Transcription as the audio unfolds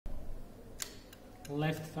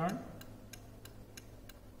left turn,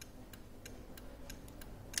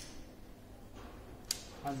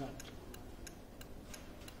 hazard.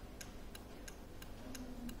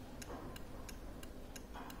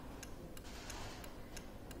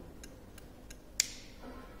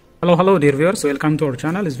 Hello dear viewers, welcome to our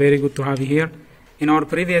channel. It's very good to have you here. In our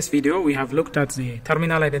previous video we have looked at the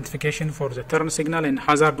terminal identification for the turn signal and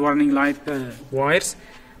hazard warning light wires.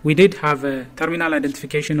 We did have a terminal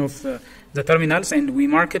identification of the terminals, and we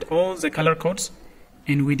marked all the color codes,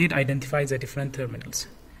 and we did identify the different terminals.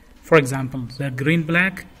 For example, the green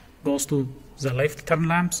black goes to the left turn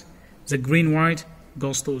lamps, the green white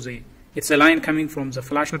goes to it's a line coming from the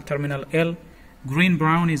flasher terminal L, green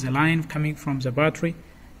brown is a line coming from the battery,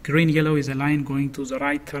 green yellow is a line going to the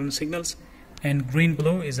right turn signals, and green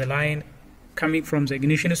blue is a line coming from the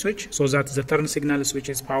ignition switch, so that the turn signal switch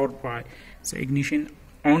is powered by the ignition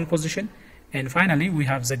on position. And finally we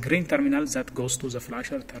have the green terminal that goes to the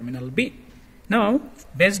flasher terminal B. Now,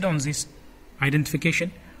 based on this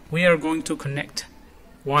identification, we are going to connect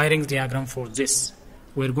wiring diagram for this.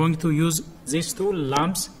 We're going to use these two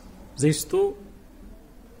lamps, these two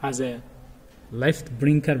as a left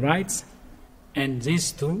blinker lights, and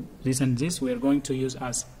these two, this and this, we are going to use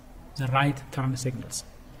as the right turn signals.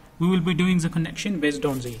 We will be doing the connection based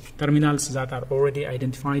on the terminals that are already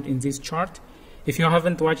identified in this chart. If you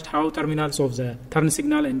haven't watched how terminals of the turn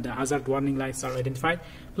signal and the hazard warning lights are identified,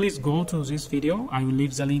 please go to this video. I will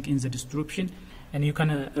leave the link in the description, and you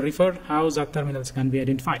can refer how the terminals can be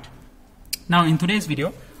identified. Now in today's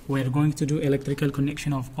video we are going to do electrical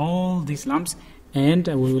connection of all these lamps, and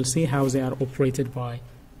we will see how they are operated by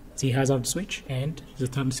the hazard switch and the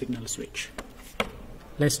turn signal switch.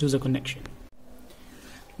 Let's do the connection.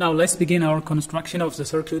 Now let's begin our construction of the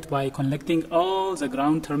circuit by connecting all the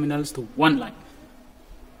ground terminals to one line.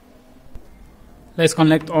 Let's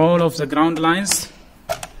connect all of the ground lines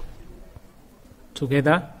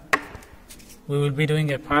together. We will be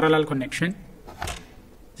doing a parallel connection.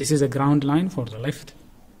 This is a ground line for the left,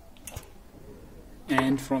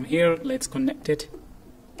 and from here let's connect it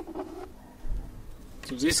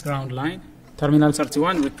to this ground line. Terminal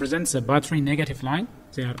 31 represents the battery negative line.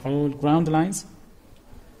 They are all ground lines.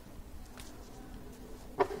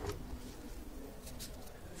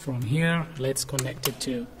 From here let's connect it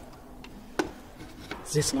to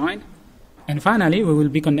this line, and finally we will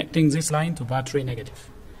be connecting this line to battery negative.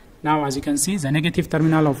 Now as you can see, the negative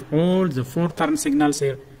terminal of all the four turn signals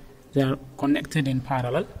here, they are connected in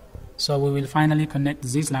parallel, so we will finally connect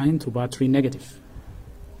this line to battery negative.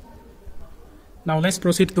 Now let's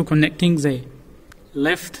proceed to connecting the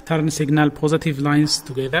left turn signal positive lines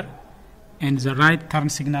together and the right turn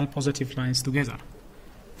signal positive lines together.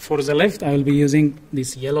 For the left I will be using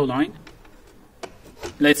this yellow line.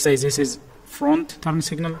 Let's say this is front turn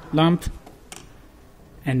signal lamp,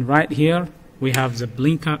 and right here we have the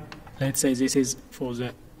blinker. Let's say this is for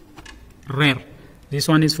the rear. This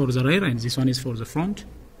one is for the rear and this one is for the front.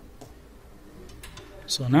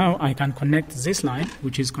 So now I can connect this line,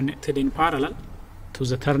 which is connected in parallel, to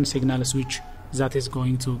the turn signal switch that is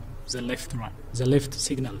going to the left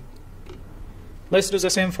signal. Let's do the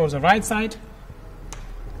same for the right side.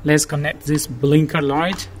 Let's connect this blinker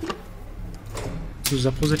light to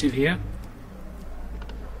the positive here,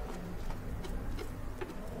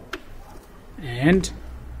 and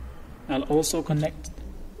I'll also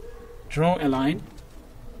draw a line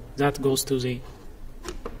that goes to the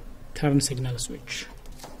turn signal switch.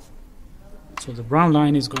 So the brown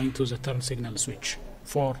line is going to the turn signal switch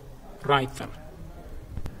for right turn.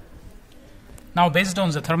 Now based on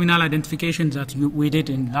the terminal identification that we did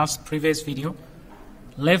in previous video,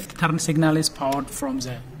 left turn signal is powered from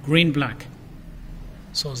the green black.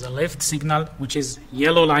 So the left signal, which is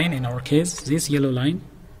yellow line in our case, this yellow line,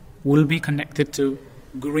 will be connected to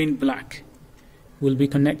green black. We'll be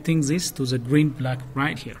connecting this to the green black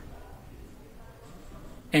right here.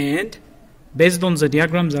 And based on the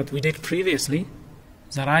diagram that we did previously,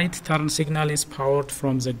 the right turn signal is powered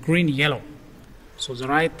from the green yellow. So the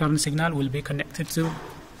right turn signal will be connected to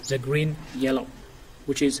the green yellow,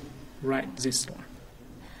 which is right this one.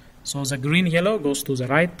 So the green yellow goes to the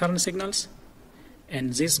right turn signals,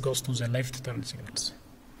 and this goes to the left turn signals.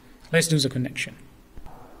 Let's do the connection.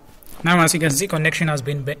 Now as you can see, connection has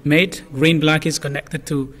been made. Green black is connected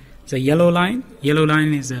to the yellow line. Yellow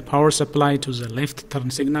line is the power supply to the left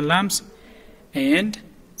turn signal lamps, and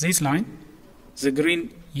this line, the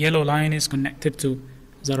green yellow line, is connected to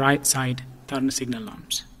the right side turn signal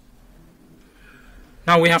lamps.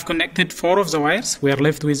 Now we have connected 4 of the wires. We are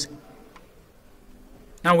left with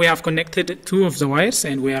Now we have connected 2 of the wires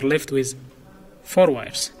and we are left with 4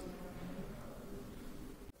 wires.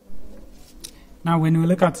 Now when we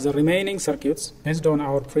look at the remaining circuits, based on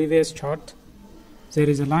our previous chart, there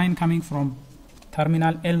is a line coming from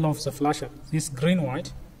terminal L of the flasher. This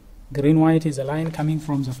green-white is a line coming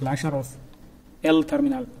from the flasher of L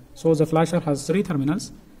terminal. So the flasher has three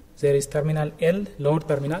terminals. There is terminal L, load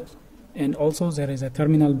terminal, and also there is a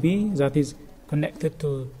terminal B that is connected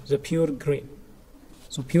to the pure green.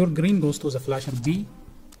 So pure green goes to the flasher B,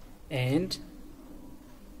 and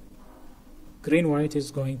green-white is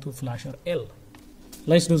going to flasher L.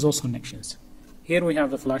 Let's do those connections. Here we have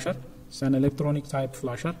the flasher. It's an electronic type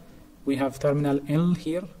flasher. We have terminal L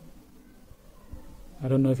here. I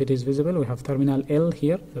don't know if it is visible. We have terminal L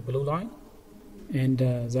here, the blue line, and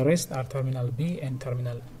the rest are terminal B and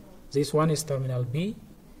terminal. This one is terminal B.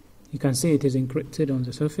 You can see it is encrypted on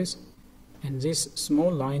the surface, and this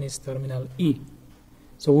small line is terminal E.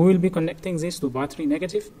 So we will be connecting this to battery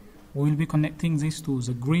negative. We will be connecting this to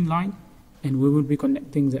the green line, and we will be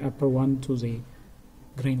connecting the upper one to the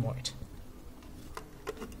green-white.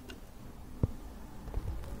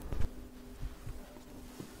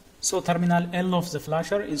 So terminal L of the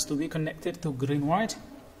flasher is to be connected to green-white.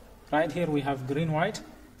 Right here we have green-white.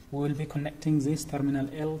 We will be connecting this terminal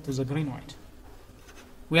L to the green-white.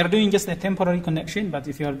 We are doing just a temporary connection, but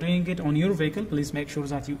if you are doing it on your vehicle, please make sure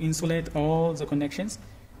that you insulate all the connections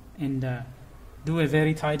and do a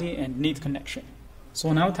very tidy and neat connection.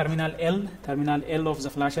 So now terminal L of the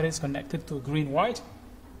flasher is connected to green-white,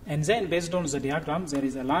 and then based on the diagram, there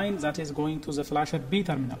is a line that is going to the flasher B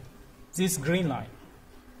terminal. This green line,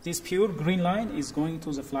 this pure green line is going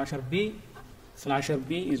to the flasher B. Flasher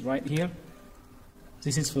B is right here.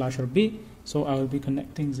 This is flasher B, so I will be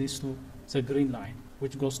connecting this to the green line,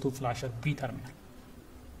 which goes to flasher B terminal.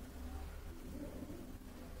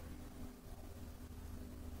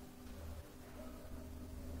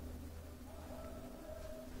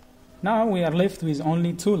 Now we are left with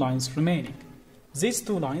only two lines remaining. These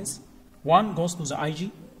two lines, one goes to the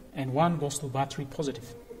IG and one goes to battery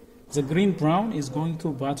positive. The green-brown is going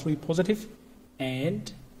to battery positive,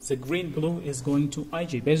 and the green-blue is going to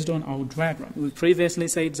IG based on our diagram. We previously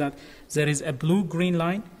said that there is a blue-green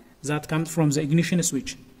line that comes from the ignition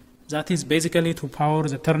switch. That is basically to power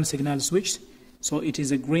the turn signal switch. So it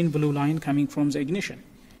is a green-blue line coming from the ignition.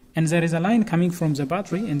 And there is a line coming from the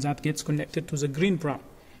battery, and that gets connected to the green-brown.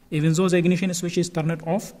 Even though the ignition switch is turned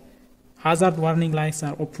off, hazard warning lights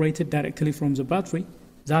are operated directly from the battery.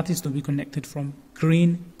 That is to be connected from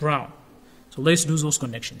green-brown. So let's do those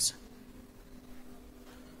connections.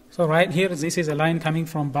 So right here, this is a line coming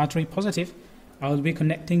from battery positive. I will be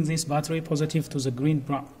connecting this battery positive to the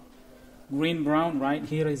green-brown. Green-brown right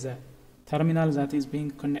here is a terminal that is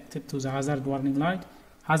being connected to the hazard warning light.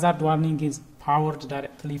 Hazard warning is powered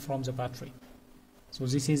directly from the battery. So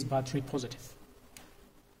this is battery positive.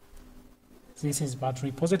 This is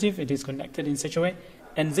battery positive. It is connected in such a way.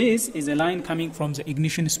 And this is a line coming from the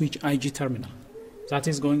ignition switch IG terminal. That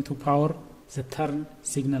is going to power the turn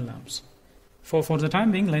signal lamps. For the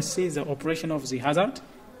time being, let's see the operation of the hazard,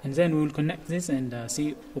 and then we will connect this and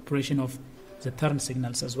see operation of the turn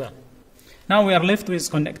signals as well. Now we are left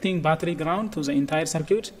with connecting battery ground to the entire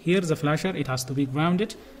circuit. Here the flasher, it has to be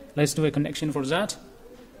grounded. Let's do a connection for that.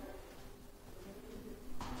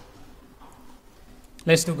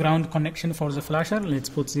 Let's do ground connection for the flasher. Let's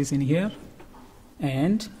put this in here,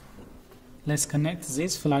 and let's connect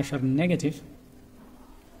this flasher negative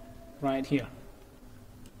right here.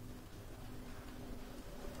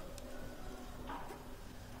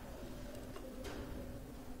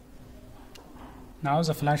 Now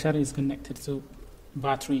the flasher is connected to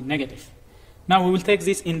battery negative. Now we will take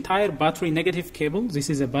this entire battery negative cable. This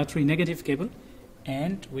is a battery negative cable,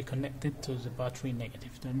 and we connect it to the battery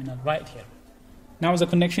negative terminal right here. Now the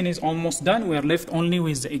connection is almost done. We are left only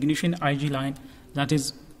with the ignition IG line that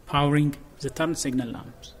is powering the turn signal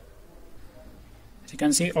lamps. As you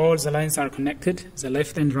can see, all the lines are connected. The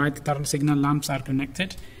left and right turn signal lamps are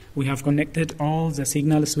connected. We have connected all the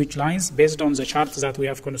signal switch lines based on the chart that we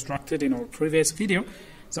have constructed in our previous video.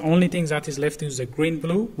 The only thing that is left is the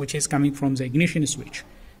green-blue, which is coming from the ignition switch.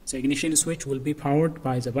 The ignition switch will be powered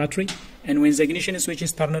by the battery, and when the ignition switch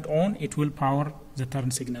is turned on, it will power the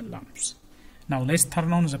turn signal lamps. Now let's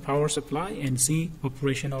turn on the power supply and see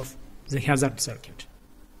operation of the hazard circuit.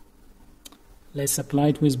 Let's supply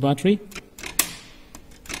it with battery.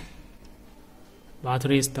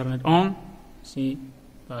 Battery is turned on. See,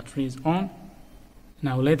 battery is on.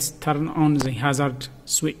 Now let's turn on the hazard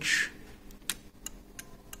switch.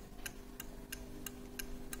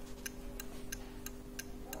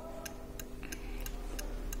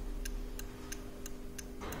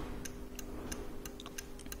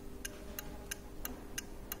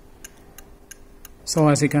 So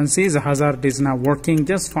as you can see, the hazard is now working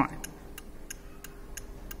just fine.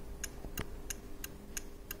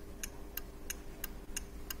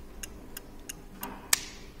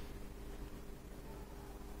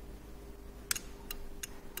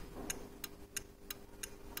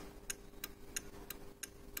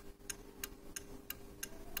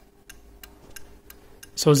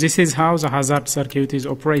 So this is how the hazard circuit is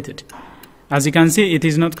operated. As you can see, it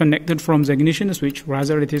is not connected from the ignition switch,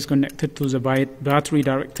 rather it is connected to the battery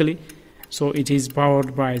directly. So it is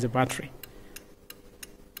powered by the battery,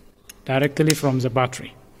 directly from the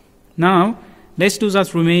battery. Now let's do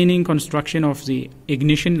that remaining construction of the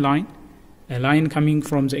ignition line, a line coming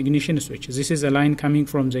from the ignition switch. This is a line coming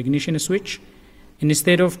from the ignition switch.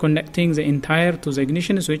 Instead of connecting the entire to the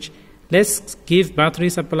ignition switch, let's give battery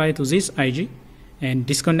supply to this IG and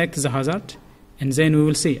disconnect the hazard, and then we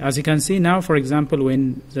will see. As you can see now, for example,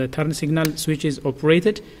 when the turn signal switch is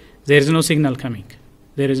operated, there is no signal coming.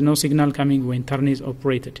 There is no signal coming when turn is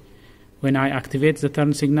operated. When I activate the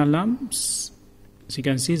turn signal lamps, as you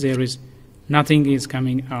can see, there is nothing is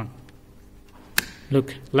coming on.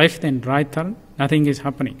 Look, left and right turn, nothing is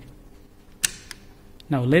happening.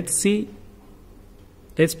 Now let's see,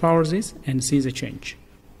 let's power this and see the change.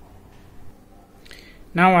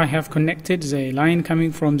 Now I have connected the line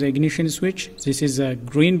coming from the ignition switch. This is a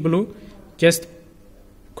green-blue, just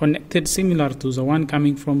connected similar to the one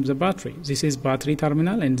coming from the battery. This is battery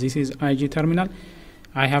terminal and this is IG terminal.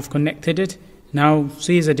 I have connected it. Now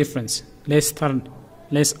see the difference. Let's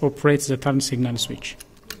operate the turn signal switch.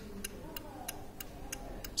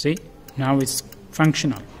 See, now it's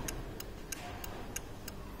functional.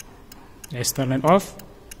 Let's turn it off.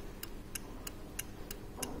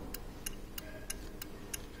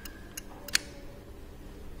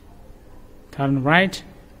 Turn right.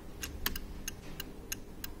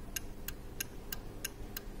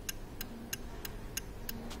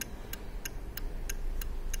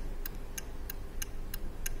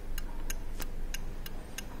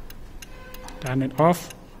 Turn it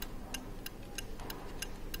off.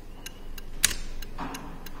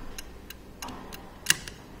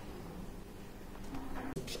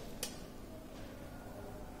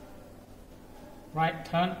 Right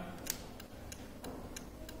turn.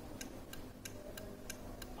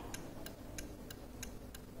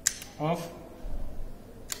 Off.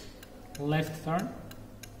 Left turn.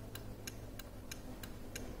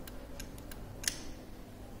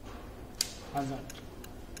 Hazard.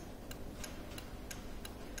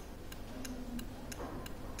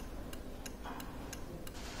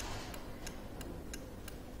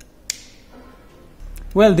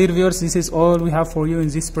 Well, dear viewers, this is all we have for you in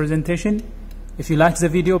this presentation. If you like the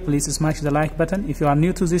video, please smash the like button. If you are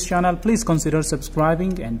new to this channel, please consider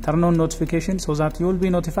subscribing and turn on notifications so that you will be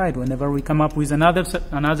notified whenever we come up with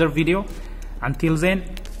another video. Until then,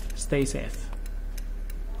 stay safe.